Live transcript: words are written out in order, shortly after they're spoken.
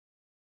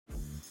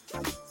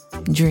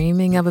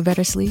Dreaming of a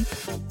better sleep?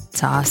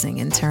 Tossing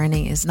and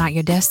turning is not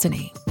your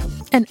destiny.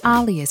 And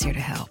Ollie is here to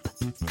help.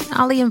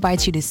 Ollie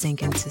invites you to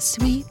sink into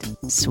sweet,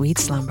 sweet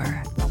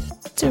slumber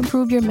to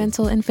improve your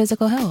mental and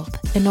physical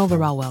health and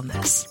overall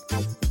wellness.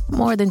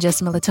 More than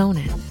just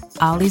melatonin,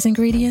 Ollie's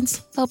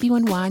ingredients help you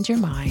unwind your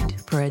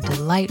mind for a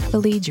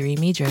delightfully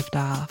dreamy drift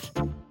off.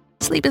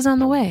 Sleep is on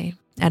the way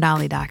at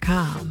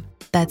Ollie.com.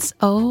 That's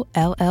OLLY.com.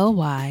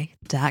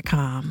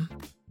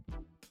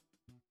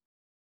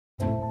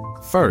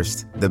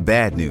 First, the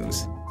bad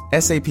news.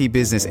 SAP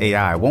Business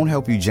AI won't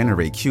help you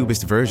generate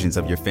cubist versions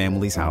of your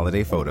family's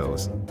holiday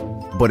photos.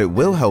 But it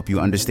will help you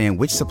understand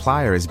which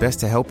supplier is best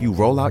to help you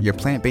roll out your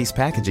plant-based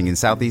packaging in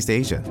Southeast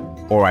Asia,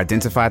 or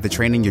identify the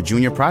training your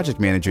junior project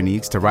manager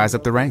needs to rise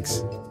up the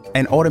ranks,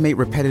 and automate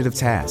repetitive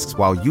tasks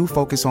while you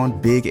focus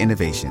on big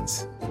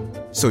innovations,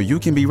 so you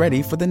can be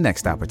ready for the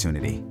next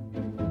opportunity.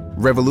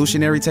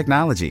 Revolutionary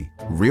technology,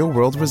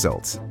 real-world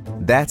results.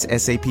 That's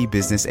SAP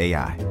Business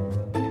AI.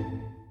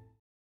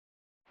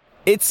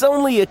 It's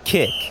only a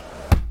kick,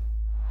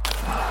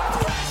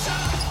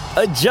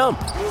 a jump,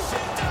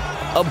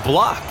 a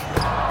block.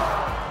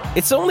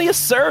 It's only a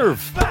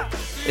serve.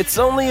 It's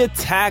only a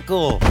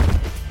tackle,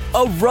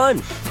 a run.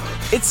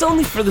 It's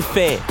only for the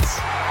fans.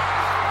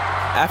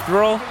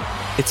 After all,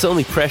 it's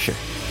only pressure.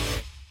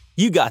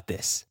 You got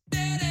this.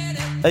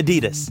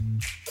 Adidas.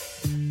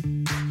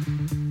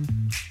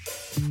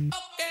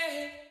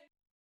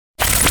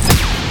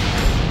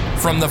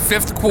 From the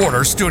Fifth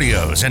Quarter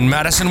Studios in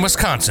Madison,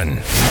 Wisconsin,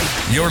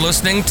 you're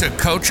listening to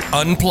Coach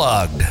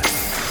Unplugged.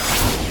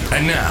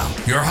 And now,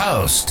 your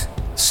host,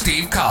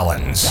 Steve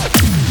Collins.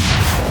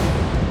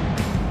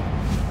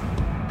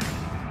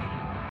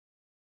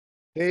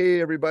 Hey,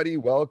 everybody.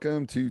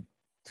 Welcome to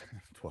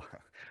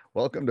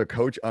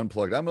Coach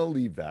Unplugged. I'm going to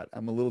leave that.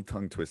 I'm a little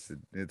tongue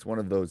twisted. It's one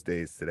of those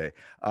days today.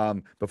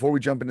 Before we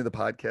jump into the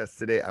podcast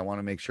today, I want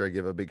to make sure I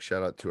give a big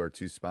shout out to our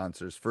two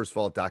sponsors. First of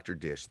all, Dr.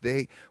 Dish.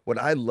 What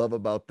I love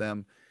about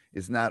them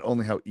is not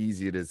only how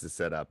easy it is to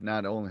set up,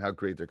 not only how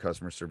great their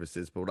customer service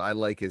is, but what I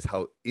like is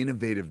how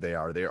innovative they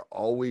are. They are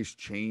always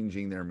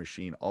changing their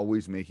machine,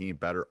 always making it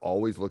better,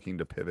 always looking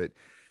to pivot.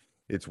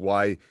 It's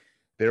why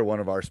they're one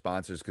of our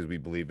sponsors, because we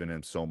believe in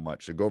them so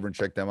much. So go over and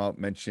check them out.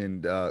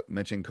 Mention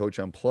Coach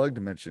Unplugged,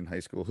 mention High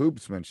School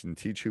Hoops, mention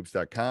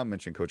teachhoops.com,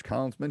 mention Coach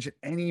Collins, mention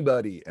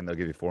anybody, and they'll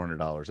give you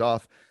 $400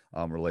 off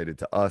related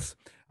to us.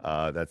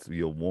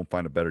 You won't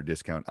find a better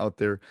discount out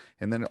there.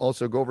 And then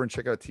also go over and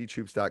check out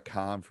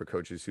teachhoops.com for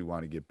coaches who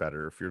want to get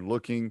better. If you're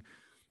looking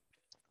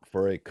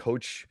for a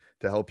coach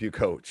to help you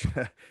coach,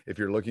 if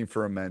you're looking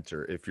for a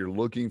mentor, if you're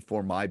looking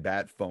for my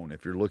bat phone,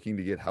 if you're looking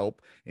to get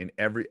help in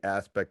every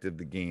aspect of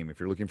the game,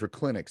 if you're looking for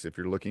clinics, if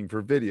you're looking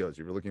for videos, if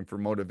you're looking for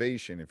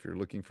motivation, if you're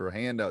looking for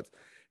handouts, if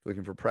you're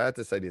looking for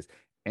practice ideas,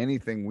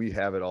 anything, we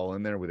have it all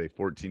in there with a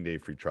 14-day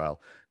free trial.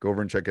 Go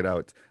over and check it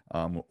out.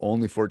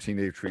 Only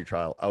 14-day free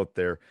trial out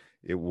there.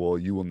 You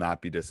will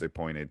not be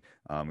disappointed.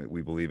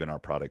 We believe in our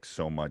product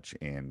so much,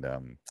 and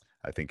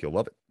I think you'll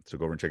love it. So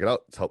go over and check it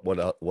out. It's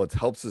what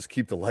helps us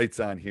keep the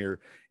lights on here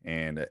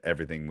and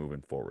everything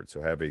moving forward.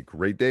 So have a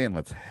great day, and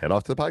let's head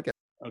off to the podcast.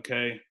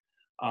 Okay.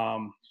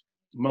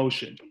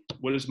 Motion.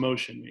 What does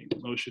motion mean?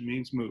 Motion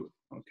means move.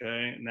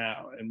 Okay.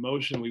 Now, in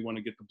motion, we want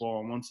to get the ball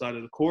on one side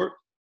of the court.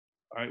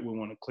 All right. We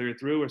want to clear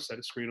through or set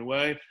a screen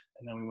away.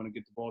 And then we want to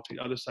get the ball to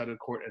the other side of the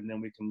court, and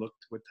then we can look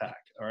to attack.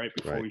 All right.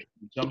 Before we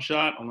jump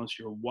shot, unless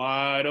you're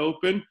wide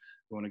open,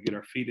 we want to get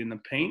our feet in the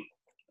paint.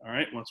 All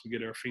right. Once we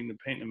get our feet in the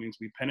paint, that means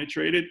we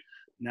penetrated.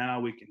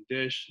 Now we can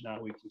dish. Now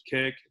we can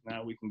kick.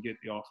 Now we can get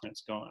the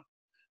offense going.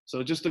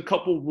 So just a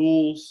couple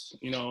rules,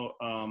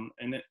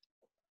 and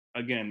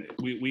again,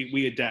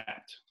 we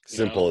adapt.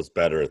 Simple is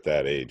better at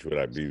that age, would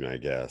I be my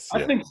guess?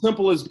 I think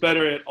simple is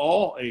better at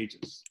all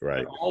ages,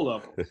 right? At all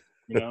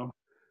levels,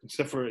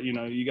 except for,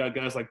 you got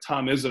guys like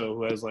Tom Izzo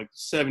who has like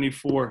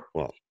 74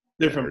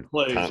 different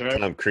plays, right?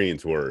 Tom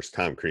Crean's worse.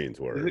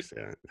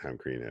 Yeah, Tom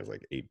Crean has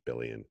like 8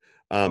 billion.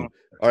 All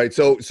right,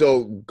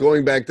 so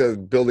going back to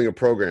building a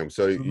program,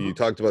 so you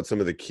talked about some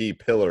of the key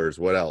pillars.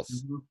 What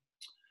else?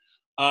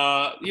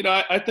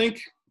 I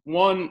think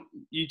one,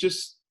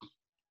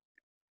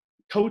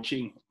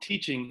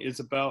 teaching is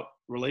about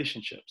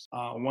relationships.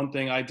 One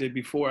thing I did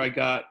before I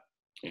got,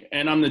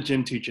 and I'm the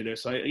gym teacher there,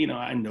 so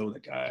I know the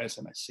guys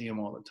and I see them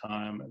all the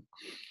time. And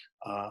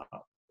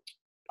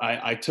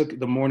I took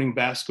the morning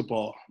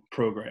basketball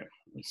program.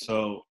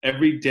 So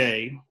every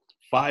day,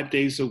 5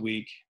 days a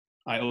week,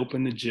 I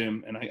open the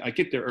gym, and I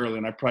get there early,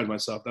 and I pride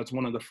myself. That's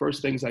one of the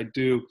first things I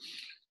do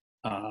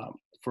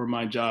for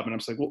my job. And I'm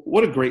just like, well,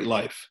 what a great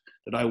life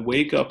that I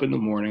wake up in the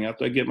morning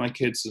after I get my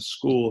kids to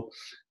school,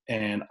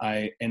 and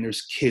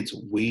there's kids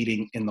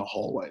waiting in the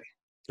hallway,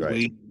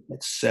 waiting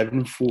at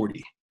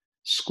 7:40.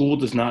 School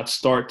does not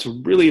start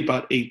to really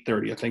about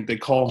 8:30. I think they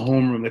call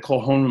homeroom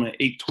at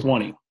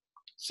 8:20.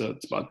 So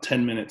it's about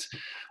 10 minutes.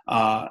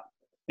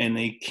 And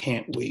they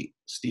can't wait,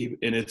 Steve.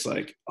 And it's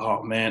like,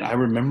 oh man, I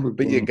remember.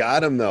 But you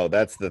got them though.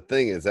 That's the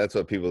thing, is that's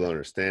what people don't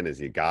understand,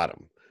 is you got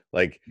them.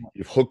 Like,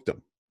 you've hooked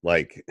them.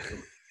 Like,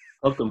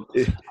 Help them.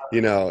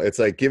 It's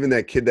like giving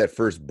that kid that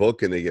first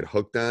book and they get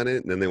hooked on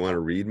it and then they want to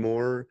read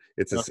more.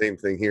 It's the same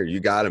thing here. You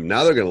got them.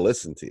 Now they're going to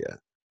listen to you.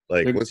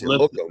 Like once you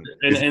hook them.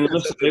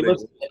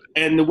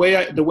 And the way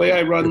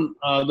I run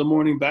the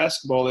morning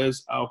basketball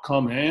is I'll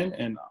come in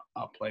and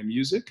I'll play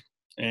music,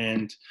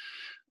 and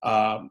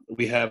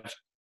we have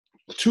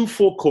 2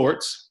 full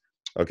courts.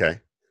 Okay.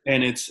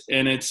 And it's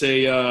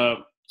a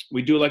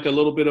we do like a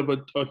little bit of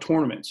a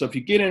tournament. So if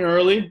you get in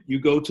early, you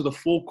go to the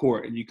full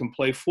court and you can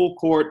play full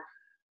court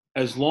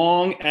as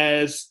long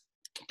as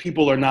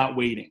people are not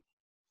waiting.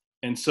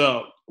 And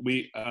so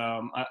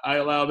I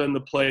allow them to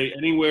play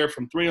anywhere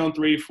from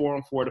 3-on-3,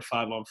 4-on-4 to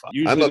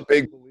 5-on-5. I'm a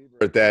big believer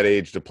at that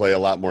age to play a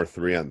lot more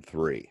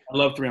 3-on-3. I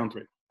love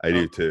 3-on-3. I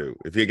do too.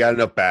 If you got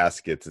enough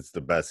baskets, it's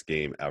the best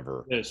game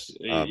ever. Yes,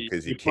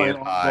 because you can't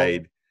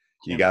hide.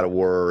 You got to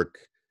work.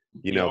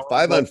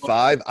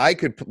 5-on-5. I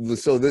could.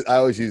 I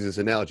always use this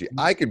analogy.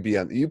 I could be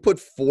on. You put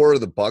 4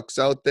 of the Bucks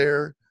out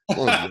there,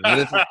 and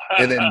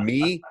then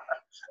me.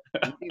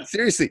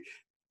 Seriously,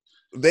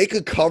 they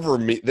could cover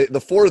me.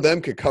 The 4 of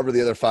them could cover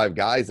the other 5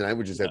 guys, and I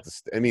would just have to.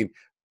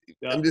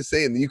 I'm just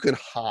saying you can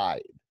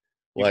hide.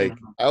 Like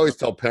I always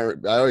tell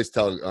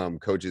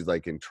coaches,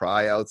 like in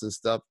tryouts and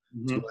stuff,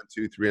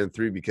 2-on-2,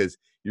 3-on-3, because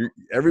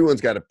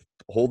everyone's got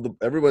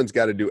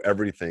to do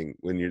everything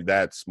when you're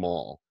that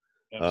small.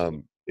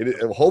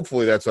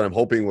 Hopefully that's what I'm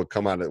hoping will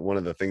come out of one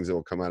of the things that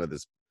will come out of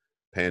this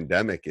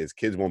pandemic is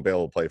kids won't be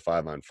able to play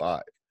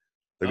 5-on-5.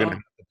 They're going to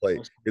have to play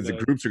because the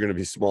groups are going to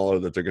be smaller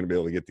that they're going to be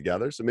able to get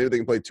together. So maybe they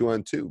can play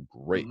 2-on-2.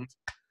 Great.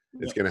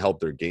 It's going to help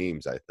their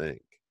games, I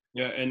think.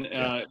 Yeah. And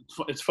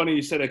it's funny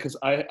you said that because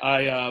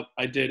I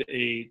did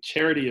a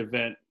charity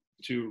event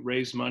to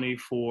raise money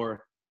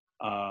for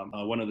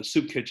one of the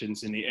soup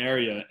kitchens in the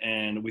area,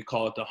 and we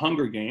call it the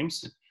Hunger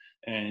Games.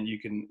 And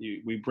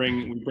we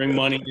bring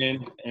money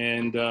in,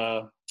 and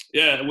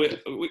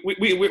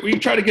we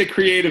try to get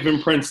creative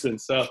in Princeton.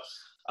 So,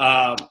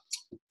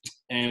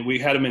 and we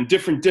had them in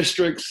different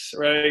districts,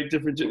 right?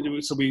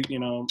 So we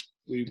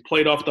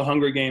played off the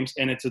Hunger Games,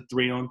 and it's a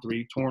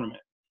 3-on-3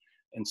 tournament.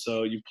 And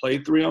so you play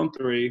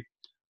 3-on-3,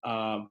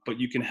 but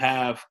you can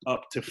have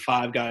up to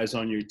 5 guys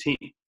on your team.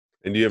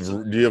 And do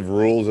you have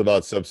rules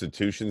about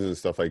substitutions and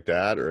stuff like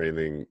that, or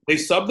anything? They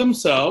sub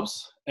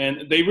themselves,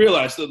 and they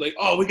realize that like,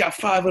 oh, we got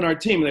 5 on our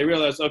team. And they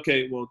realize,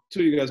 okay, well, 2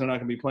 of you guys are not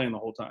going to be playing the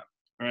whole time,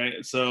 right?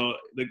 So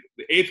the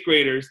 8th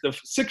graders, the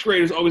 6th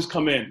graders always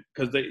come in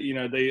because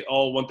they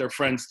all want their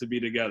friends to be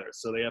together.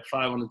 So they have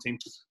 5 on the team,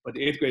 but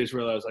the 8th graders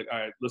realize like, all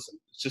right, listen,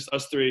 it's just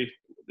us 3.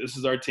 This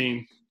is our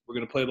team. We're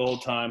going to play the whole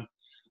time.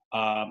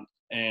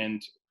 And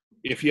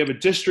if you have a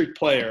district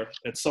player,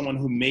 that's someone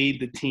who made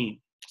the team.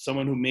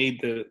 Someone who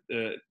made the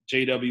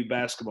JW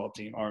basketball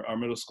team. Our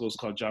middle school is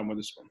called John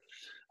Witherspoon.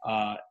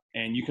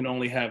 And you can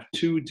only have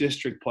 2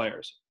 district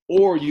players,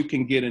 or you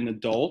can get an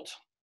adult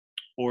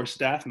or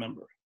staff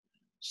member.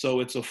 So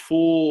it's a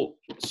full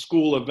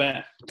school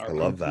event. I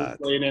love that.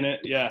 Played in it,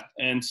 yeah.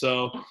 And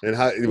so. And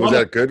how was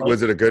that good?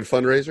 Was it a good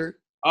fundraiser?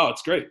 Oh,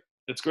 it's great.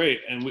 It's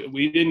great. And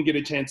we didn't get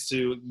a chance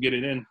to get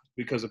it in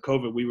because of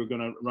COVID. We were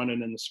going to run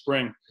it in the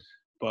spring,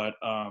 but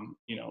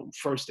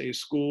first day of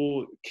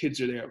school,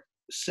 kids are there.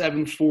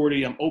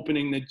 7:40. I'm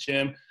opening the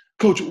gym.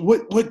 Coach,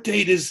 what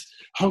date is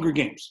Hunger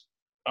Games?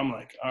 I'm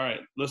like, all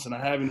right, listen, I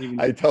haven't even.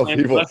 I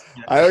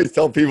always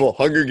tell people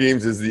Hunger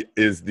Games is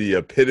the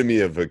epitome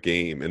of a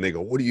game, and they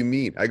go, "What do you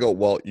mean?" I go,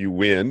 "Well, you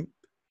win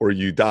or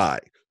you die."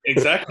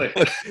 Exactly.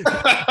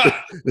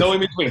 No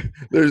in between.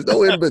 There's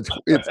no in between.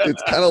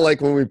 It's kind of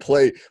like when we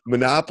play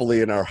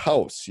Monopoly in our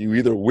house. You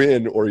either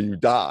win or you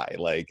die.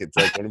 Like it's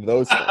like one of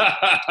those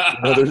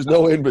things. There's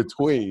no in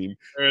between.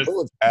 No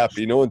one's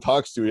happy. No one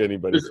talks to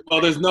anybody.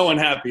 There's no one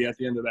happy at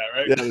the end of that,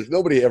 right? Yeah, there's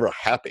nobody ever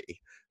happy.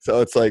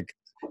 So it's like,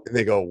 and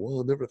they go, "Well,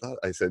 I never thought."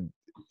 I said,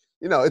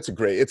 it's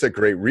a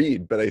great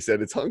read, but I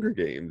said it's Hunger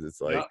Games. It's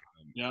like.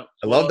 Yeah.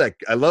 I love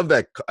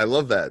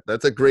that.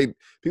 That's a great.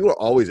 People are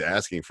always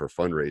asking for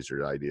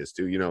fundraiser ideas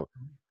too.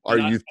 Our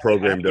youth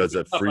program does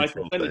a free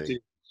throw thing.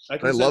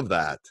 I love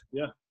that.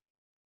 Yeah.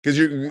 Because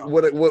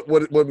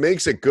what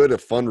makes it good a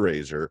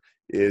fundraiser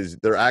is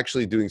they're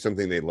actually doing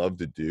something they love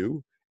to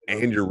do,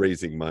 and you're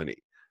raising money.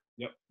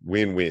 Yep.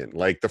 Win-win.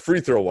 Like the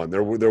free throw one,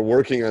 they're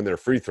working on their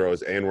free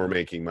throws, and we're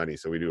making money.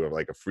 So we do have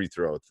like a free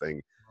throw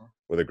thing.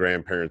 Where the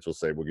grandparents will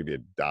say, "We'll give you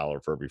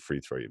 $1 for every free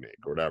throw you make,"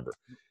 or whatever.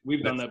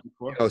 We've done that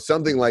before.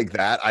 Something like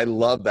that. I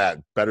love that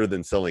better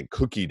than selling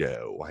cookie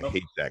dough. I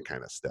hate that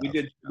kind of stuff.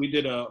 We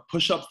did a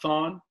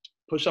push-up-a-thon.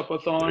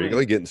 There you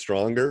go, getting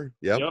stronger.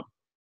 Yep.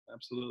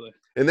 Absolutely.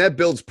 And that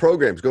builds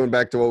programs. Going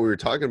back to what we were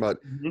talking about,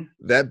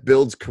 that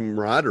builds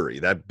camaraderie.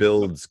 That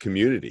builds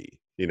community.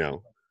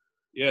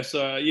 Yes.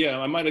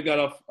 I might have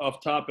got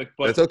off topic,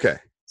 but that's okay.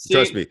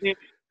 Trust me.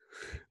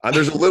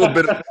 There's a little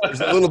bit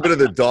of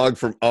the dog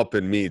from Up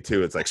in me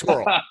too. It's like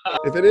squirrel.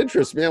 If it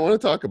interests me, I want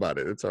to talk about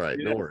it. It's all right.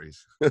 No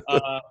worries.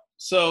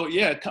 So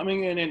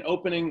coming in and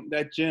opening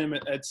that gym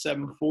at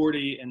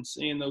 7:40 and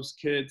seeing those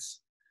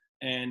kids,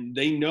 and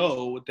they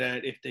know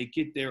that if they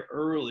get there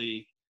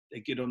early,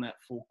 they get on that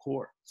full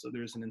court. So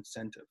there's an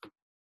incentive,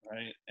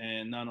 right?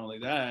 And not only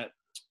that,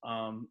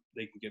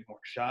 They can get more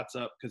shots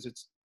up because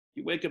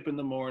you wake up in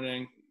the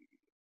morning.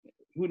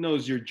 Who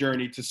knows your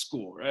journey to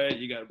school, right?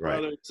 You got a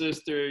brother, Right.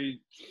 sister,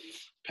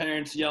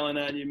 parents yelling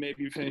at you.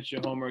 Maybe you finished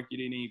your homework. You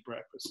didn't eat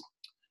breakfast.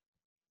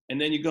 And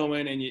then you go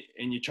in and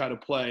you try to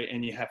play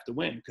and you have to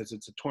win because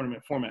it's a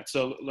tournament format.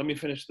 So let me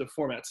finish the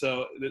format.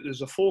 So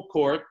there's a full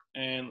court,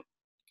 and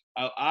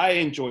I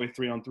enjoy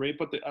 3-on-3,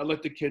 but I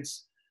let the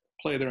kids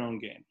play their own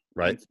game.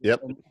 Right.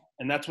 Yep.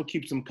 And that's what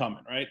keeps them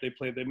coming, right?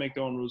 They make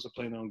their own rules, they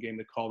play their own game,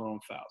 they call their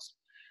own fouls.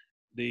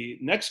 The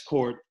next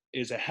court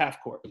is a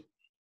half court.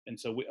 And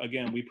so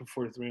we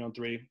prefer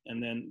 3-on-3.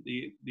 And then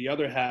the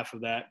other half of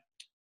that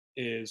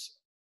is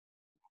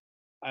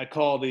I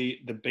call the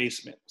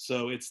basement.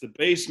 So it's the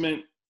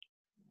basement.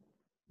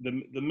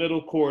 The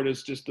middle court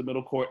is just the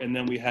middle court, and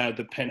then we have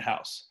the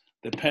penthouse.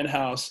 The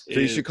penthouse.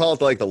 So you should call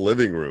it like the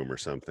living room or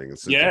something.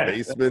 It's the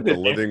basement, the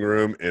living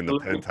room, and the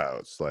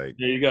penthouse. Like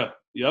there you go.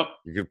 Yep.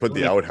 You could put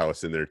the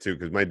outhouse in there too,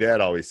 because my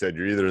dad always said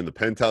you're either in the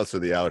penthouse or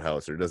the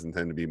outhouse. There doesn't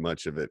tend to be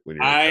much of it when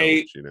you're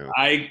a coach,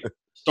 I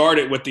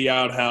started with the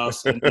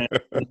outhouse, and then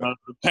the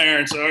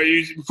parents,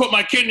 you put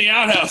my kid in the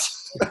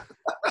outhouse.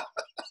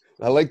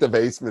 I like the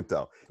basement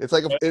though. It's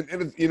like,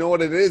 you know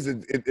what it is?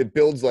 It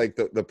builds like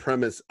the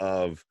premise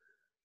of,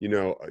 you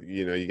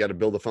got to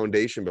build a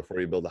foundation before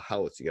you build a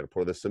house. You got to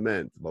pour the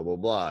cement, blah, blah,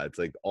 blah. It's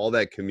like all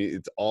that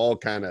it's all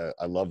kind of,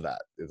 I love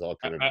that. It's all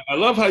kind of, I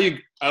love how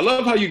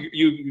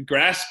you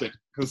grasp it.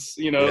 Cause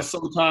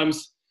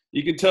sometimes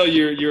you can tell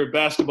you're a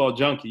basketball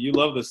junkie. You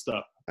love this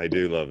stuff. I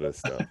do love this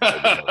stuff.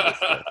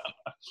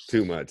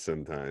 Too much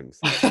sometimes.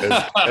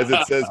 As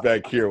it says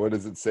back here, what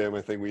does it say?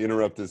 I think we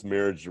interrupt this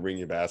marriage to bring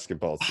you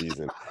basketball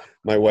season.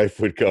 My wife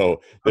would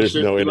go, there's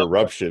no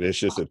interruption. It's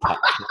just a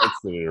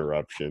constant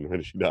interruption. What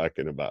is she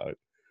talking about?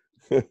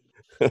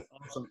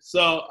 Awesome.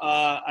 So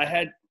I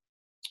had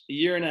a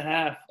year and a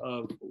half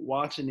of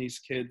watching these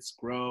kids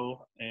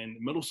grow in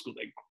middle school.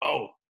 They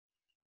grow.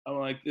 I'm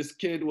like, this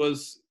kid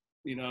was,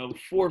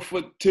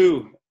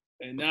 4'2",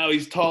 and now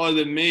he's taller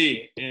than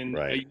me in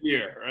a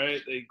year, right?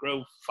 They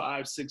grow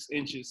 5-6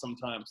 inches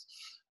sometimes.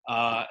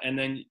 And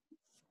then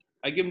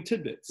I give them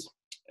tidbits.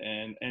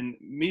 And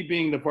me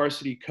being the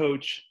varsity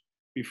coach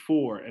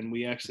before, and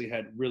we actually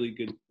had some really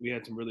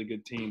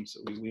good teams.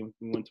 So we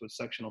went to a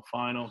sectional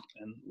final,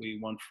 and we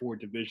won 4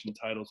 division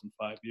titles in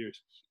 5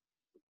 years.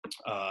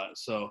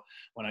 So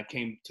when I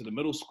came to the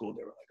middle school,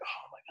 they were like,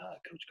 oh my God,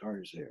 Coach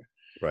Carter's here.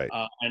 Right.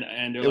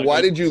 And like, why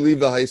did you leave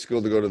the high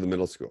school to go to the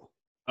middle school?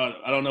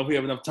 I don't know if we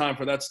have enough time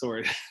for that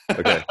story.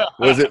 Okay.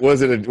 Was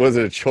it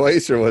a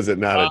choice or was it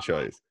not a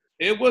choice?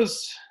 It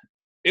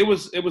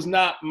was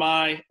not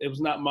my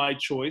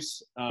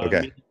choice.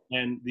 Okay.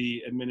 And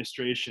the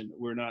administration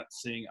were not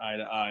seeing eye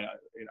to eye.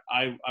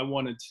 I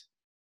wanted,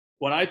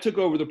 when I took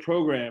over the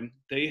program,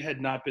 they had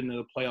not been to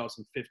the playoffs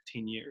in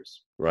 15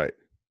 years. Right.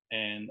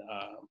 And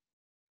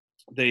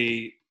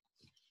they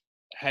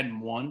hadn't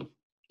won.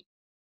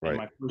 Right. In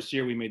my first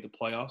year, we made the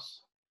playoffs.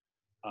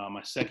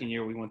 My second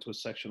year, we went to a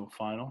sectional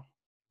final.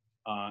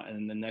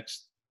 And the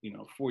next,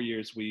 4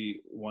 years,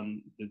 we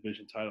won the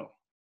division title.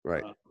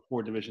 Right.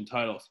 4 division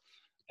titles.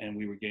 And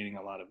we were gaining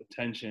a lot of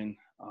attention.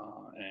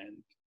 And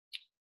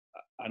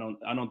I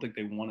don't think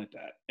they wanted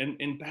that. And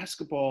in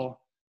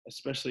basketball,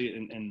 especially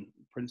in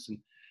Princeton,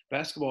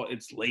 basketball,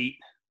 it's late.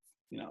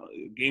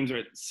 Games are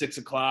at 6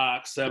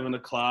 o'clock, 7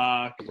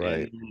 o'clock.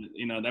 Right.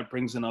 And, that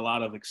brings in a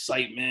lot of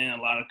excitement,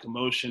 a lot of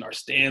commotion. Our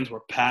stands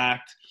were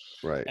packed.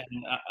 Right.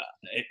 And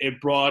it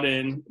brought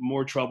in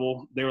more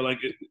trouble. They were like,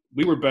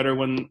 we were better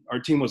when our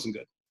team wasn't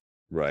good.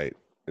 Right.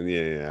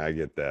 Yeah, I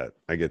get that.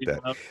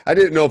 I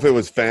didn't know if it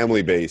was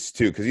family based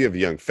too, because you have a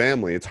young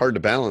family. It's hard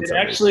to balance.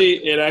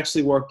 It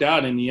actually worked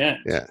out in the end.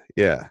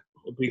 Yeah.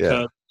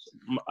 Because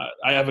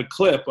I have a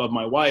clip of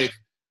my wife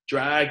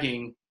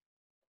dragging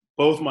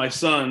both my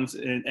sons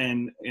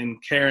and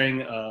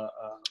carrying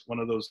one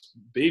of those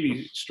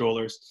baby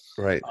strollers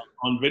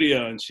on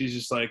video, and she's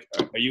just like,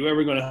 "Are you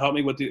ever going to help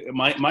me with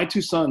my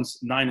 2 sons,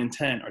 9 and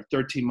 10, are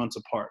 13 months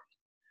apart,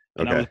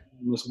 and I was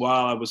doing this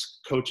while I was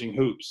coaching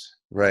hoops."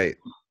 Right.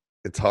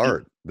 It's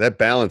hard. That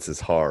balance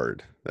is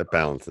hard.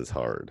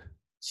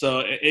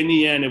 So in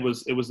the end, it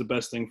was the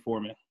best thing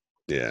for me.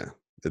 Yeah,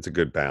 it's a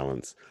good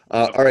balance.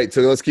 All right,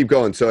 so let's keep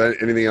going. So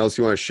anything else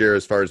you want to share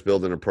as far as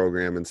building a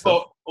program and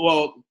stuff?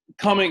 Well,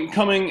 coming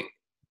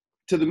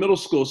to the middle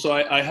school, so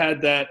I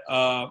had that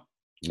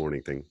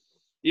morning thing.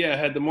 Yeah, I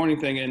had the morning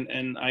thing,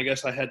 and I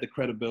guess I had the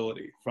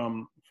credibility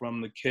from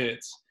the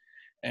kids,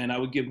 and I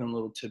would give them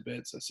little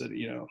tidbits. I said,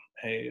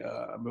 hey,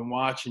 I've been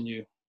watching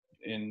you,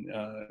 and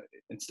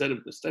instead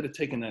of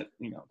taking that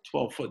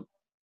 12-foot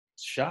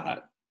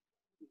shot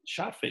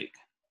fake,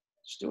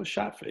 just do a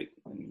shot fake,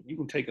 and you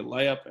can take a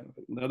layup, and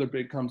if another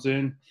big comes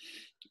in,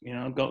 you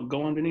know,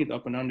 go underneath,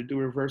 up and under, do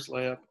a reverse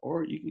layup,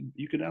 or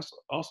you can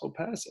also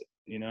pass it,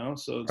 you know.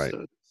 So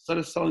instead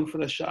of selling for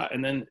the shot,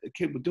 and then the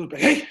kid would do it,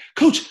 like, hey,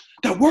 coach,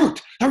 that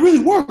worked. That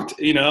really worked,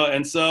 you know.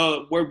 And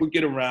so word would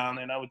get around,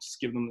 and I would just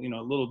give them, you know,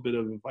 a little bit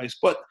of advice,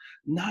 but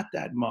not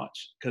that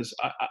much, because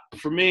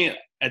for me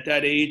at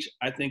that age,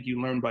 I think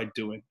you learn by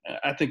doing.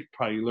 I think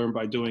probably you learn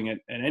by doing it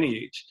at any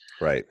age.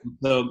 Right.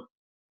 So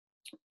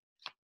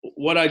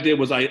what I did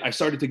was I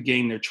started to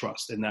gain their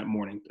trust in that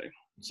morning thing.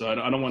 So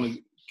I don't want to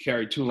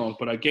carry too long,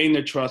 but I gained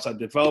their trust. I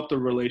developed a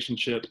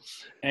relationship,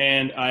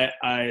 and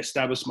I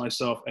established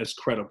myself as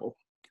credible.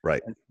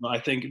 Right. And I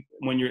think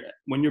when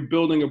you're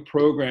building a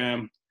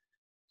program,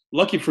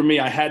 lucky for me,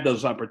 I had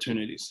those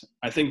opportunities.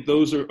 I think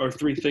those are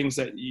three things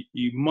that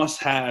you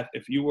must have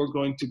if you are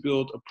going to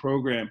build a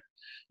program.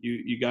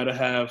 You got to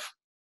have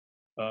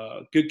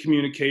good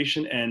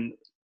communication and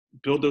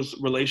build those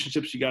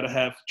relationships. You got to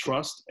have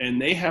trust, and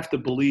they have to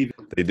believe.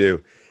 They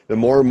do. The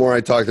more and more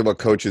I talked about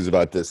coaches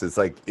about this, it's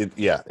like,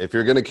 if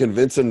you're going to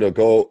convince them to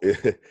go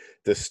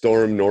to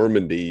storm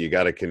Normandy, you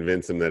got to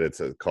convince them that it's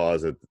a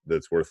cause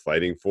that's worth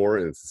fighting for.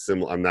 And it's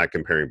similar. I'm not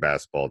comparing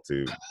basketball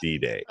to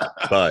D-Day,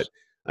 but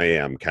I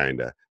am kind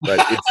of.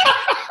 But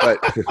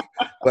it's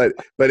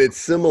but it's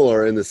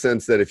similar in the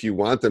sense that if you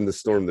want them to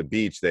storm the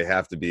beach, they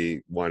have to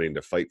be wanting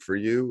to fight for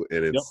you,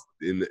 and it's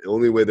in the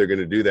only way they're going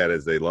to do that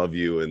is they love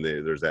you, and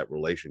there's that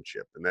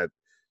relationship, and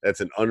that's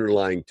an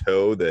underlying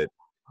toe that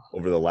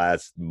over the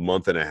last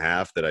month and a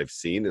half that I've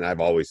seen, and I've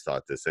always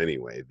thought this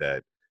anyway,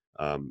 that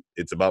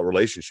it's about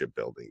relationship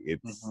building.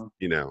 It's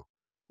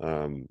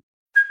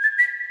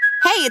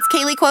Hey, it's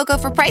Kaylee Cuoco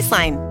for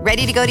Priceline.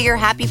 Ready to go to your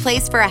happy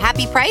place for a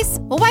happy price?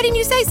 Well, why didn't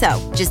you say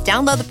so? Just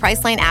download the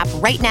Priceline app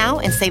right now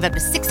and save up to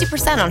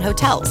 60% on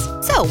hotels.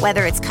 So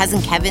whether it's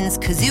Cousin Kevin's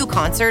Kazoo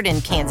Concert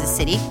in Kansas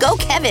City, go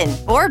Kevin,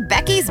 or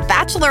Becky's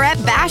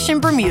Bachelorette Bash in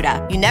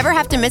Bermuda, you never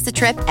have to miss a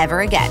trip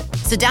ever again.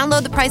 So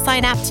download the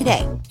Priceline app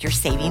today. Your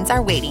savings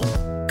are waiting.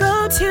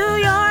 Go to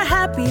your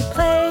happy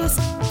place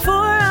for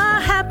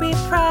a happy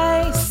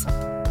price.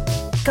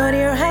 Go to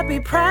your happy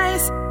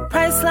price,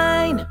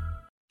 Priceline.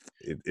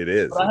 It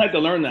is. But I had to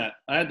learn that.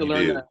 I had to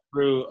learn that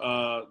through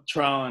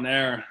trial and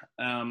error,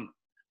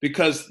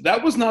 because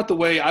that was not the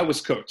way I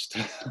was coached.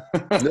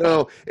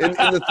 No, and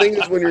the thing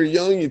is, when you're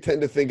young, you tend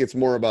to think it's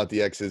more about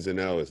the X's and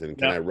O's, and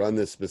can I run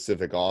this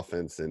specific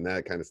offense and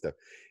that kind of stuff.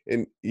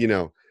 And you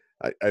know,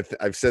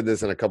 I've said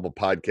this on a couple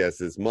podcasts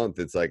this month.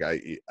 It's like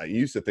I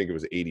used to think it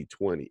was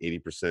 80-20,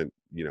 80%,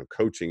 you know,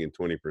 coaching and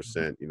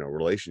 20%, you know,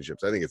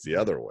 relationships. I think it's the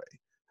other way.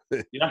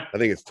 Yeah, I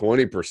think it's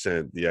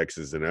 20% the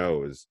X's and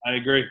O's. I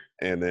agree.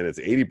 And then it's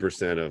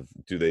 80% of,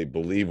 do they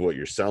believe what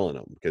you're selling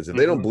them? Because if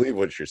they don't believe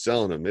what you're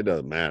selling them, it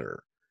doesn't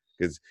matter.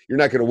 Because you're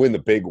not going to win the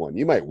big one.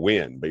 You might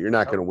win, but you're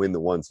not going to win the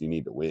ones you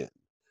need to win.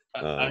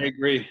 I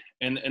agree.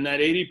 And that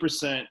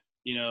 80%,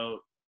 you know,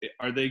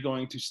 are they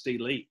going to stay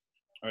late?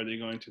 Are they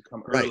going to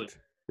come early?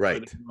 Right. Are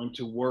they going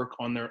to work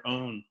on their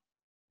own?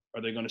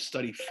 Are they going to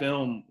study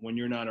film when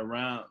you're not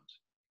around?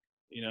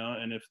 You know,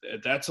 and if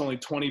that's only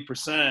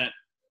 20%,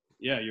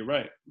 yeah, you're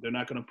right. They're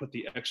not going to put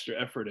the extra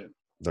effort in.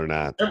 They're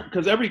not.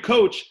 Because every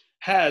coach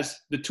has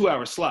the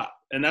 2-hour slot.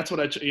 And that's what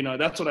I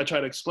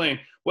try to explain.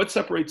 What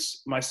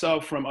separates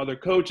myself from other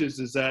coaches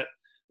is that,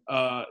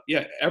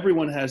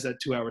 everyone has that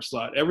 2-hour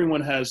slot.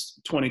 Everyone has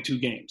 22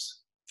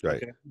 games.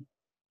 Right. Okay?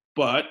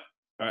 But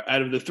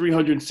out of the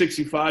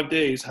 365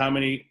 days, how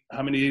many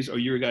days are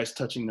your guys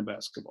touching the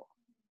basketball?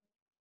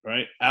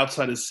 Right?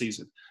 Outside of the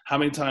season. How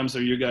many times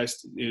are you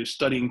guys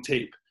studying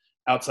tape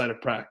outside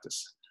of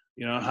practice?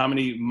 You know, how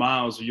many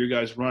miles are your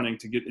guys running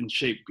to get in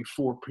shape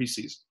before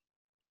preseason?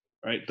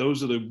 Right?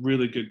 Those are the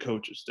really good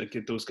coaches that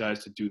get those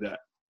guys to do that.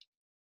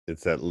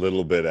 It's that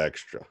little bit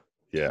extra.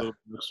 Yeah.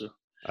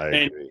 I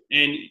agree.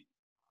 And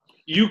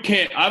you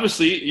can't,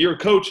 obviously, you're a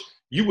coach,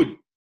 you would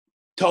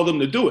tell them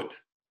to do it.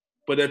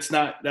 But that's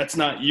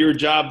not your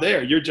job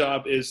there. Your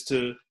job is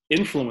to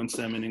influence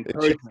them and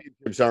encourage them.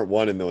 Championships aren't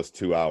won in those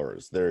 2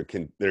 hours. They're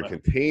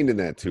contained in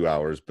that 2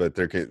 hours, but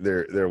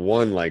they're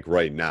won like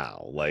right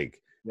now, like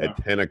at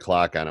 10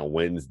 o'clock on a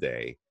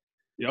Wednesday.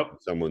 Yep.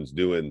 Someone's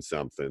doing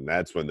something.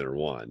 That's when they're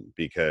won,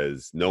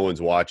 because no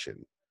one's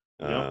watching.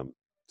 Yep.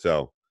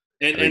 So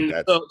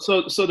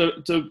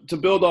to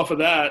build off of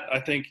that, I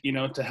think, you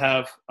know, to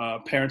have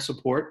parent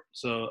support.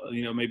 So,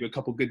 you know, maybe a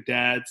couple good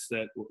dads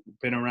that have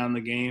been around the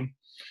game.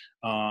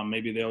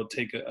 Maybe they'll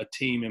take a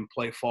team and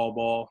play fall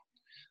ball,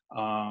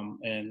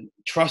 and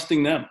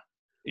trusting them,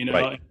 you know,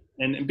 right.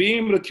 and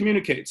being able to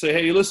communicate. Say,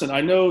 hey, listen,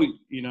 I know,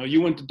 you know,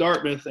 you went to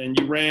Dartmouth and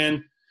you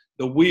ran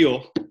the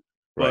wheel,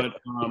 but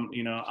right.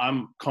 You know,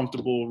 I'm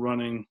comfortable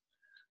running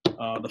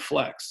the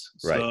flex.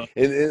 Right. So,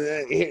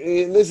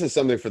 and this is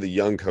something for the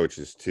young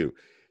coaches too.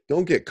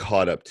 Don't get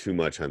caught up too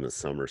much on the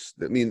summer.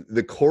 I mean,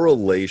 the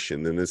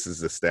correlation, and this is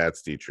the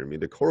stats teacher. I mean,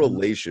 the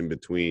correlation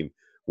between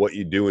what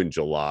you do in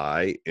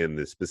July and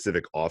the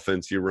specific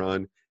offense you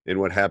run and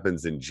what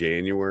happens in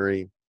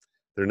January,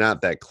 they're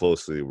not that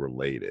closely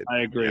related.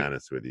 I agree. To be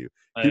honest with you.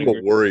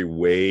 People worry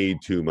way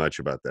too much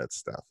about that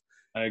stuff.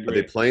 I agree.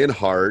 Are they playing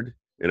hard,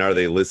 and are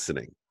they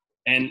listening?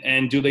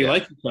 And do they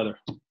like each other?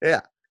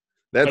 Yeah.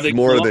 That's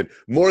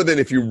more than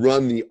if you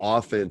run the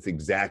offense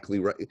exactly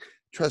right.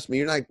 Trust me,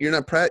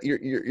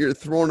 you're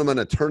throwing them on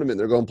a tournament.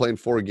 They're going playing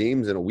 4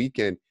 games in a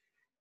weekend.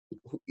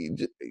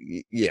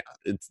 Yeah,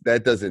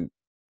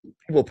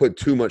 people put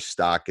too much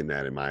stock in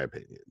that, in my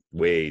opinion.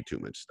 Way too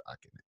much stock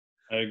in it.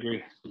 I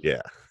agree.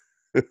 Yeah.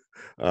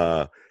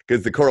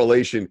 Because the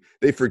correlation,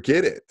 they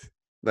forget it.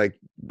 Like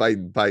by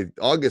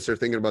August, they're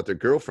thinking about their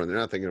girlfriend. They're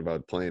not thinking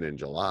about playing in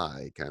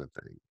July, kind of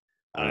thing.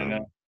 I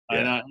know.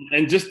 I know.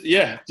 And just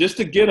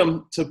to get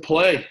them to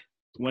play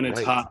when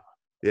it's hot.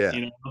 Yeah.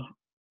 You know?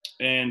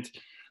 And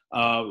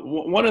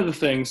one of the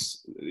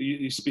things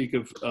you speak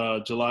of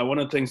July, one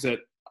of the things that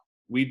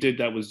we did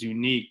that was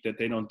unique that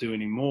they don't do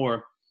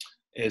anymore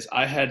is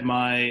I had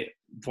my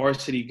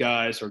varsity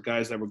guys or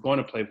guys that were going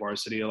to play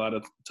varsity. A lot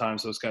of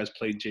times those guys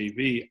played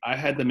JV. I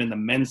had them in the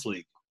men's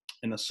league,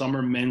 in the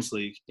summer men's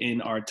league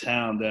in our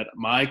town that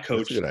my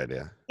coach, That's a good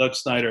idea. Doug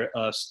Snyder,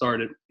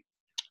 started.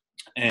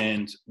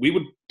 And we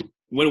would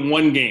win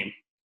one game.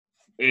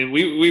 And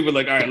we were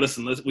like, all right,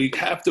 listen, we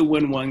have to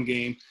win one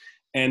game.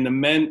 And the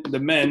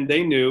men,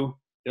 they knew,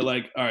 they're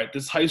like, all right,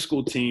 this high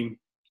school team,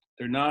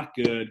 they're not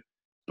good,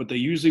 but they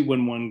usually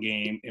win one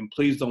game, and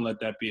please don't let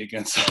that be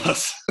against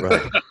us.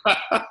 Right.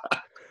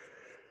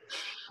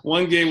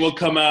 One game we'll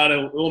come out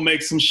and we'll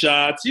make some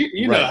shots.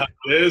 You know how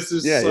it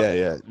is.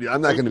 Yeah.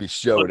 I'm not going to be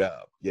showed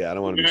up. Yeah, I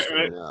don't want to be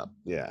showing up.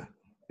 Yeah.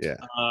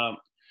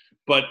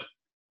 But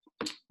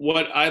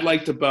what I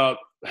liked about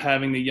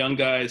having the young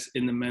guys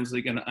in the men's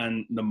league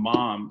and the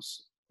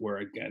moms were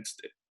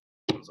against it.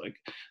 I was like,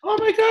 oh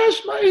my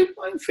gosh, my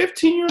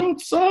 15-year-old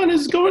son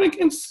is going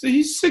against,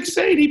 he's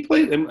 6'8". He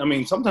played. I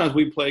mean, sometimes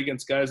we play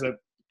against guys that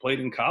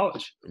played in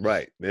college.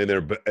 Right. And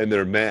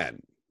they're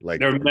men. Like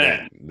they're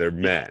men. They're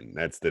men.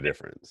 That's the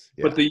difference.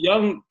 Yeah. But the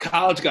young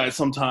college guys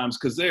sometimes,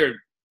 because they're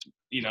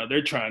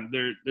trying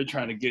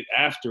to get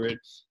after it,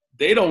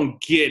 they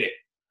don't get it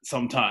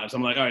sometimes.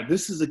 I'm like, all right,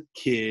 this is a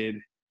kid.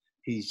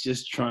 He's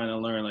just trying to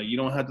learn. Like, you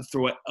don't have to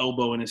throw an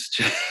elbow in his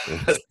chest.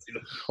 That's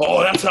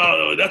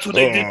what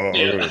they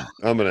did. Yeah.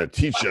 I'm going to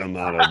teach him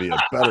how to be a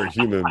better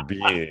human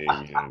being.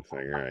 And it's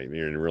like, all right,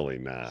 you're really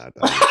not.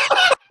 That's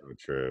so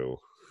true.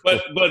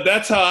 But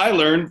that's how I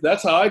learned.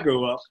 That's how I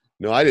grew up.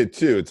 No, I did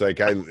too. It's like,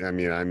 I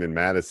mean, I'm in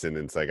Madison,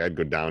 and it's like I'd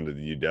go down to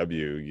the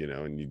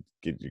UW, and you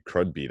get your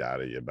crud beat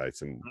out of you by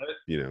some,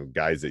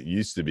 guys that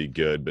used to be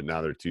good, but now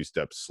they're 2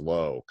 steps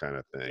slow kind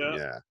of thing.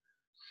 Yeah.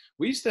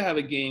 We used to have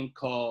a game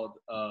called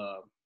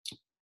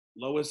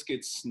Lowest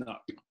Gets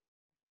Snuck.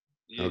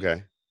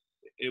 Okay.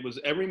 It was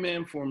every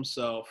man for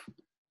himself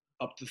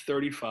up to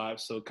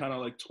 35, so kind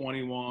of like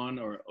 21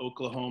 or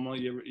Oklahoma.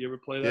 You ever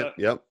play that?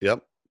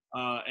 Yep.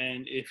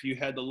 And if you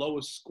had the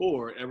lowest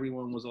score,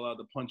 everyone was allowed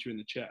to punch you in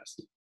the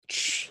chest.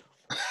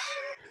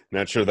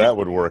 Not sure that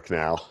would work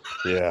now.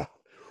 Yeah.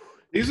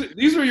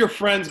 These are your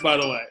friends, by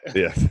the way.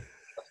 Yes.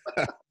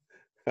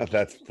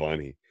 That's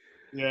funny.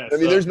 Yeah. I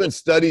mean, there's been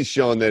studies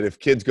showing that if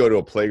kids go to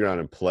a playground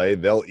and play,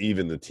 they'll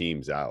even the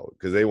teams out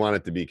because they want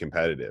it to be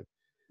competitive.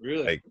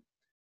 Really?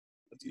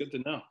 That's good to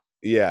know.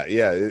 Yeah.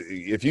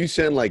 If you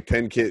send like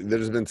 10 kids,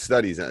 there's been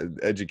studies,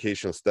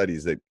 educational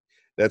studies,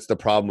 that's the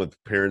problem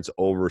with parents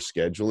over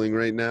scheduling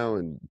right now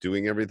and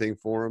doing everything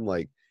for them.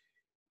 Like,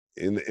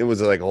 it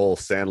was like a whole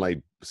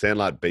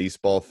sandlot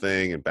baseball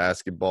thing and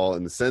basketball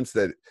in the sense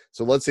that,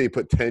 so let's say you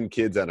put 10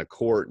 kids on a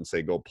court and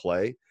say, go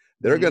play.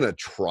 They're going to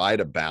try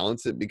to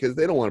balance it because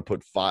they don't want to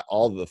put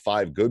all the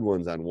 5 good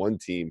ones on one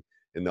team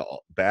in the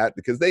bat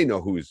because they know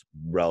who's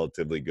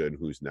relatively good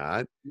and who's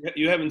not.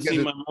 You haven't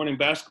seen my morning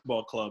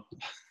basketball club.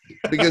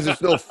 Because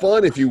it's no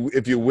fun if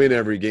you win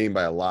every game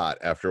by a lot.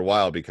 After a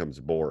while, it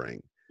becomes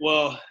boring.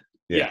 Well,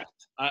 yeah.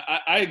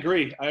 I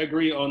agree. I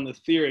agree on the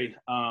theory.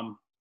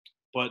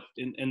 But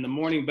in the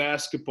morning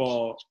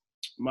basketball,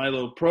 my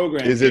little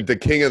program. Is it the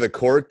king of the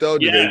court, though?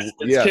 Yes.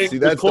 See,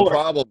 that's the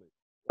problem.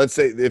 Let's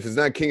say if it's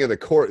not king of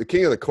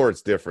the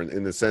court's different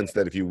in the sense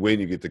that if you win,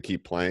 you get to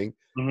keep playing.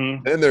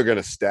 Mm-hmm. Then they're going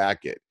to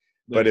stack it.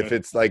 But if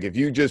it's like if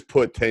you just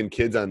put 10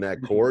 kids on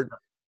that court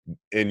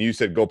and you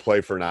said go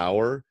play for an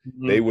hour,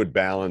 they would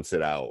balance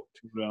it out.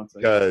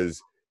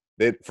 Because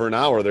for an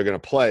hour, they're going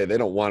to play. They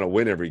don't want to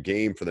win every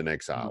game for the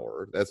next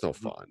hour. That's no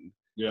fun.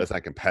 Yeah. That's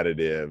not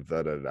competitive.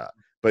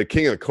 But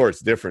king of the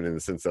court's different in the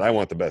sense that I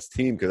want the best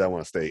team because I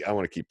want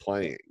to keep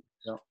playing.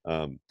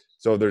 Yeah.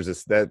 So there's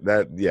this that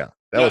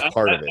was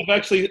part of it. I've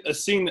actually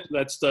seen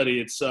that study.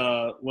 It's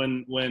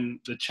when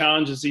the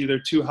challenge is either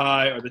too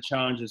high or the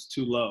challenge is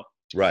too low.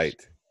 Right.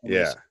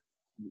 Yeah.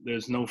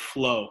 There's no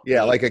flow.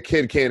 Yeah, like a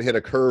kid can't hit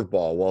a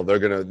curveball. Well, they're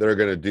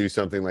gonna do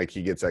something like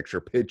he gets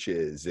extra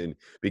pitches, and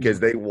because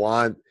they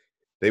want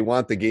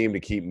the game to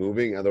keep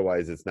moving.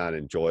 Otherwise, it's not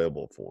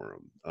enjoyable for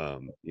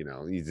him.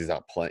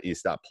 You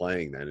stop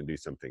playing then and do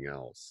something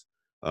else.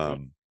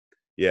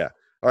 Yeah.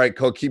 All right,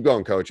 Coach, keep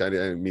going, Coach. I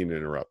didn't mean to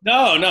interrupt.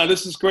 No,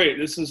 this is great.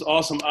 This is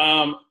awesome.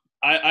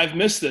 I've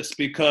missed this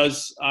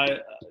because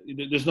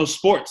there's no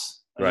sports.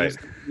 Right.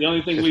 The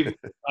only thing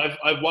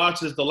I've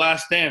watched is The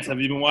Last Dance. Have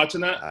you been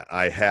watching that?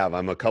 I have.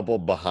 I'm a couple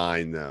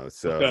behind though.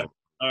 So okay.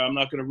 I'm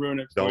not going to ruin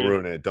it. Don't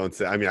ruin it. Don't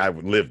say. I mean,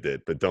 I've lived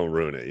it, but don't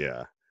ruin it.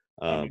 Yeah.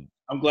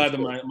 I'm glad that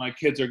my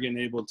kids are getting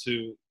able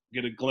to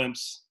get a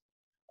glimpse.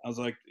 I was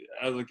like,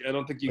 I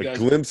don't think you guys. A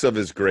glimpse of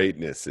his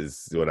greatness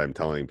is what I'm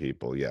telling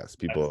people. Yes,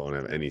 people don't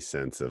have any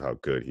sense of how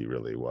good he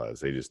really was.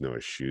 They just know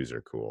his shoes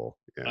are cool.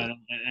 Yeah.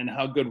 And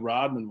how good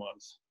Rodman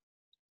was.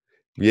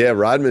 Yeah,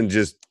 Rodman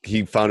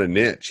he found a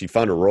niche. He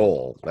found a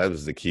role. That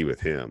was the key with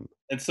him.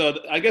 And so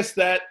I guess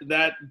that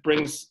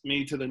brings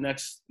me to the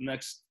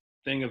next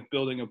thing of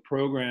building a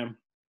program.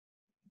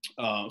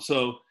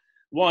 So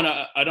one,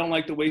 I don't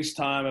like to waste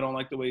time. I don't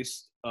like to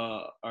waste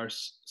our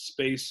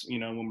space,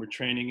 when we're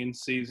training in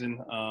season.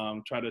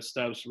 Try to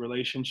establish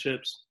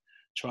relationships,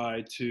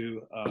 try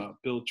to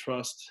build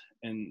trust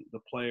in the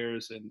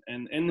players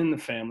and in the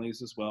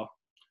families as well.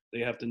 They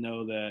have to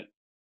know that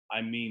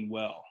I mean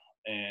well.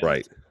 And,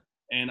 right.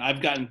 And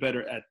I've gotten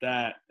better at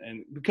that.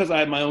 And because I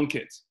have my own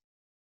kids,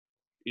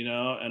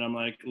 and I'm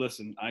like,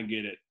 listen, I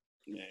get it.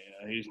 Yeah,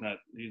 he's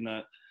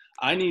not,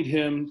 I need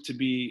him to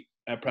be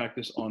at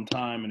practice on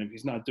time. And if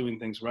he's not doing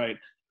things right,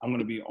 I'm going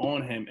to be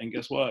on him. And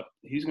guess what?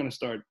 He's going to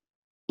start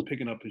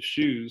picking up his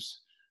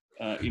shoes,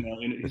 and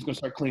he's going to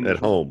start cleaning at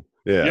home.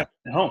 Yeah,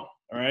 at home.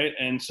 All right.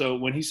 And so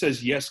when he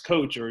says, yes,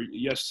 coach, or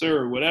yes, sir,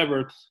 or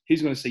whatever,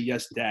 he's going to say,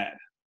 yes, dad.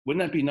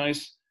 Wouldn't that be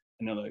nice?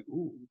 And they're like,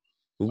 ooh,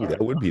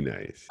 that would be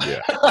nice.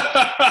 Yeah.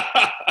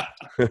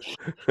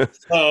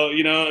 So,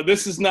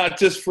 this is not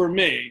just for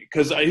me,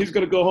 because he's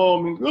going to go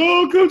home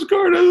and, Coach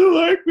Carr doesn't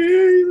like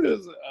me.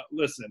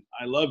 Listen,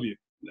 I love you.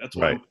 That's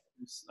why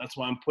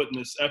I'm putting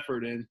this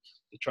effort in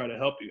to try to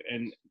help you.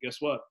 And guess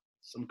what?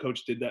 Some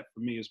coach did that for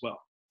me as well.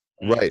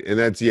 Right. And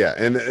that's, yeah.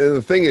 And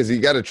the thing is,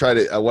 you got to try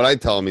to, what I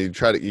tell them, you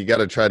got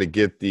to try to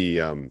get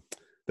the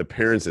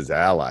parents as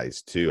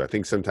allies too. I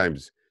think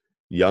sometimes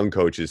young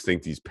coaches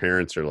think these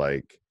parents are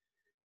like,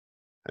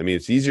 I mean,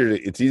 it's easier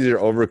to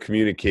over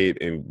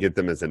communicate and get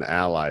them as an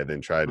ally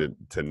than try to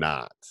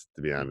not,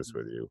 to be honest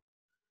with you.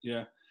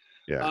 Yeah.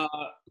 Yeah.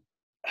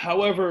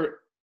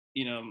 However,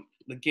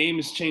 the game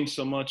has changed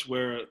so much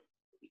where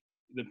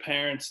the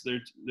parents,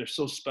 they're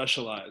so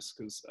specialized,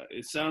 because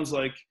it sounds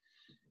like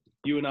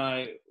you and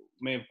I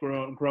may have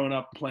grown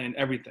up playing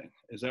everything.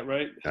 Is that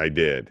right? I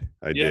did.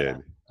 You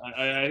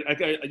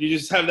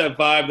just have that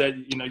vibe that,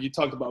 you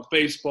talked about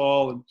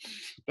baseball and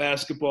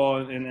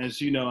basketball. And as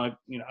you know, I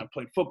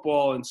played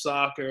football and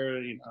soccer,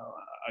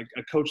 I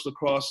coached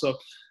lacrosse. So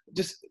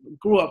just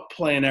grew up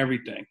playing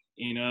everything,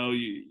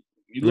 You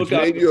which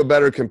made you a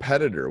better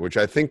competitor, which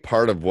I think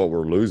part of what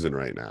we're losing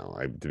right now,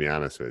 to be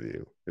honest with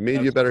you. It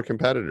made you a better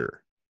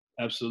competitor.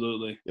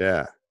 Absolutely.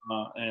 Yeah.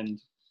 And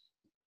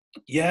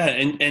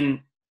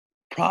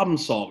problem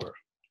solver,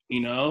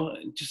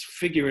 just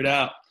figure it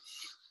out.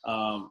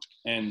 What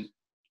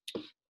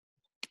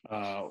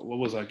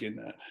was I getting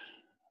at?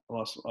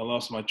 I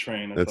lost my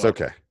train. That's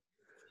okay.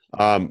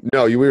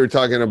 No, we were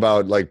talking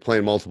about like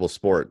playing multiple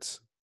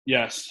sports.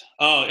 Yes.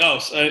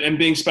 And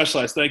being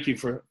specialized. Thank you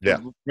for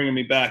bringing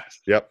me back.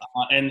 Yep.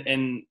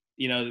 And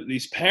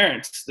these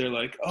parents, they're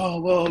like,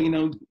 oh, well,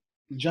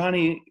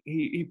 Johnny,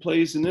 he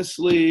plays in this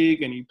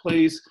league and he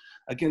plays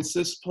against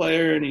this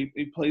player and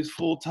he plays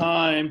full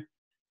time.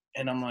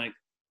 And I'm like,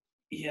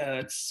 yeah,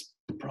 that's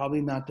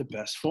probably not the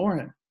best for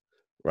him.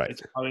 Right.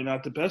 It's probably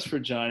not the best for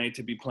Johnny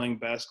to be playing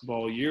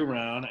basketball year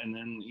round. And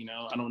then,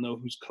 I don't know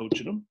who's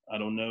coaching him. I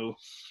don't know,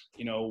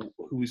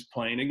 who he's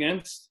playing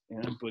against,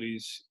 but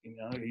he's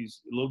a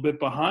little bit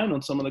behind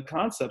on some of the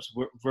concepts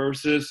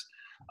versus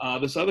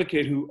this other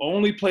kid who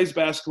only plays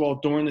basketball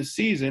during the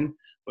season,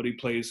 but he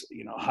plays,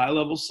 high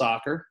level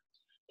soccer,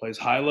 plays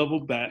high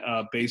level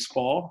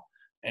baseball,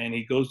 and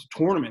he goes to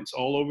tournaments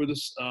all over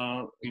this,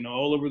 all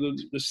over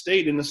the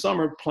state in the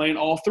summer playing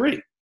all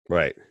three.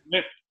 Right.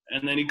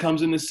 And then he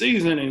comes in the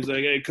season and he's like,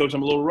 hey, coach,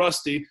 I'm a little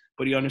rusty,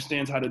 but he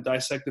understands how to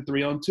dissect the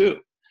 3-on-2.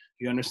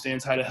 He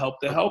understands how to help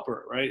the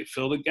helper, right?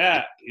 Fill the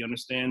gap. He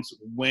understands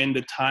when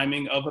the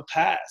timing of a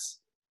pass.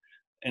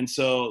 And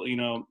so,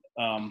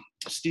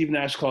 Steve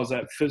Nash calls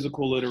that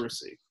physical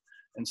literacy.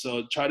 And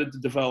so try to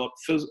develop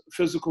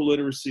physical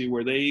literacy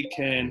where they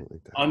can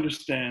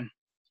understand.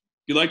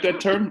 You like that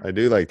term? I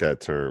do like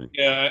that term.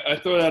 Yeah, I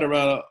throw that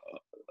around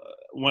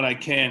when I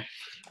can.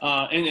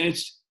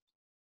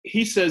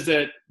 He says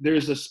that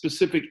there's a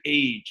specific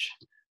age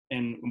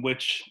in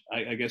which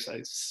I guess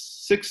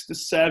 6 to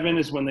 7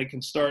 is when they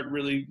can start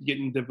really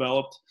getting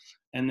developed,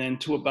 and then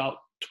to about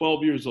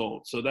 12 years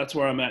old. So that's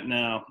where I'm at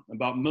now,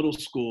 about middle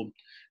school.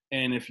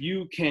 And if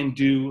you can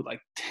do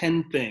like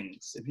 10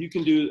 things, if you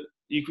can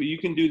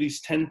do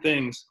these 10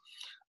 things,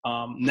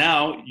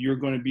 now you're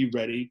going to be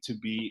ready to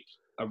be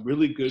a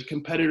really good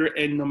competitor,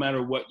 and no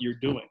matter what you're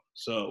doing.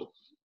 So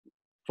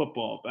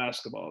football,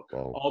 basketball,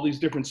 all these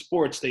different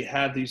sports, they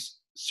have these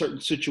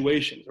certain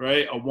situations,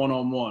 right? A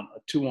 1-on-1, a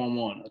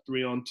 2-on-1, a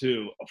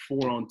 3-on-2, a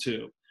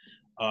 4-on-2.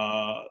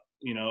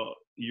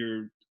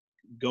 You're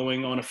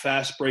going on a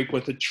fast break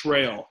with a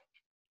trail,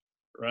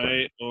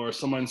 right? Or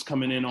someone's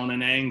coming in on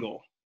an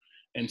angle.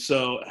 And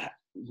so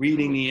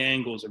reading the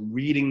angles and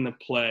reading the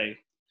play.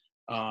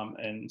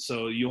 And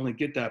so you only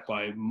get that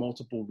by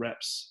multiple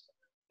reps.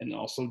 and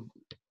also,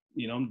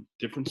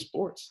 different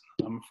sports.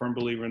 I'm a firm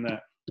believer in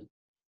that.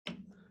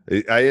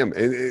 I am,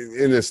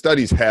 and the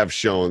studies have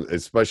shown,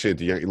 especially at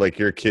the young, like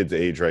your kid's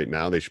age right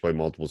now, they should play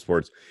multiple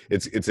sports.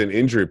 It's an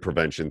injury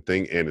prevention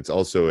thing, and it's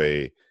also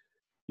a,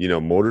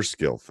 motor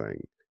skill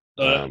thing.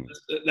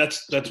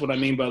 That's what I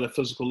mean by the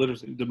physical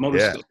literacy, the motor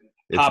skill.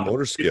 It's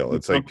motor skill.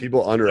 It's like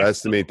people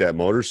underestimate that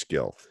motor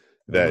skill.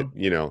 That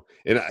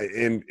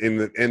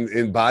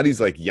and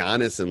bodies like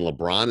Giannis and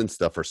LeBron and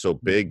stuff are so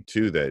big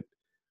too that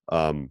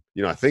I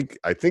think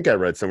I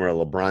read somewhere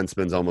LeBron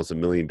spends almost $1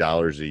 million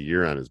a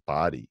year on his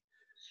body.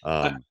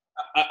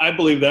 I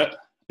believe that.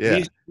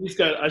 Yeah, he's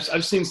got.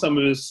 I've seen some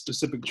of his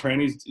specific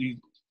training.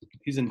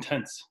 He's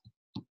intense.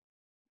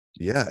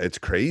 Yeah, it's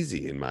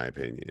crazy in my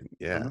opinion.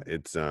 Yeah,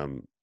 it's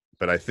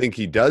but I think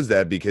he does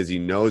that because he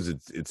knows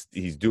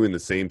he's doing the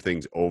same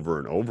things over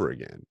and over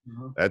again.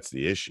 That's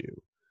the issue.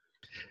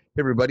 Hey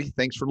everybody,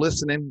 thanks for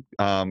listening.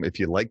 If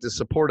you'd like to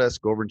support us,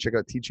 go over and check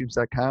out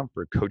teachhoops.com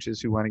for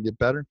coaches who want to get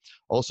better.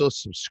 Also,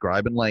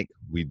 subscribe and like.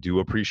 We do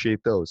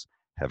appreciate those.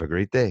 Have a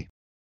great day.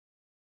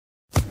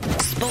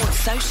 Sports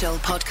Social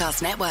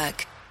Podcast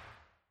Network.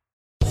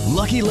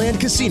 Lucky Land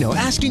Casino,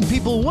 asking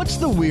people, what's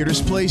the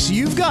weirdest place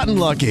you've gotten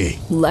lucky?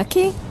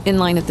 Lucky? In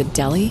line at the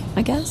deli,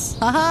 I guess?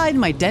 Aha, in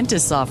my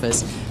dentist's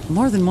office.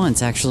 More than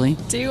once, actually.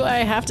 Do I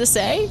have to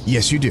say?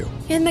 Yes, you do.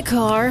 In the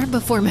car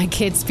before my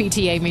kids'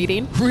 PTA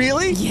meeting.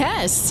 Really?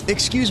 Yes.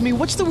 Excuse me,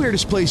 what's the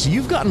weirdest place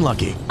you've gotten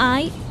lucky?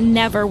 I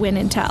never win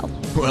and tell.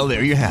 Well,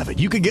 there you have it.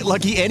 You can get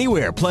lucky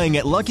anywhere, playing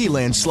at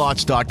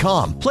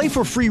LuckyLandSlots.com. Play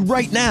for free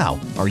right now.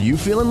 Are you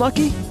feeling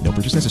lucky? No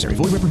purchase necessary.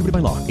 Void where prohibited by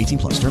law.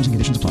 18+. Terms and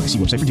conditions apply. See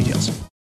website for details.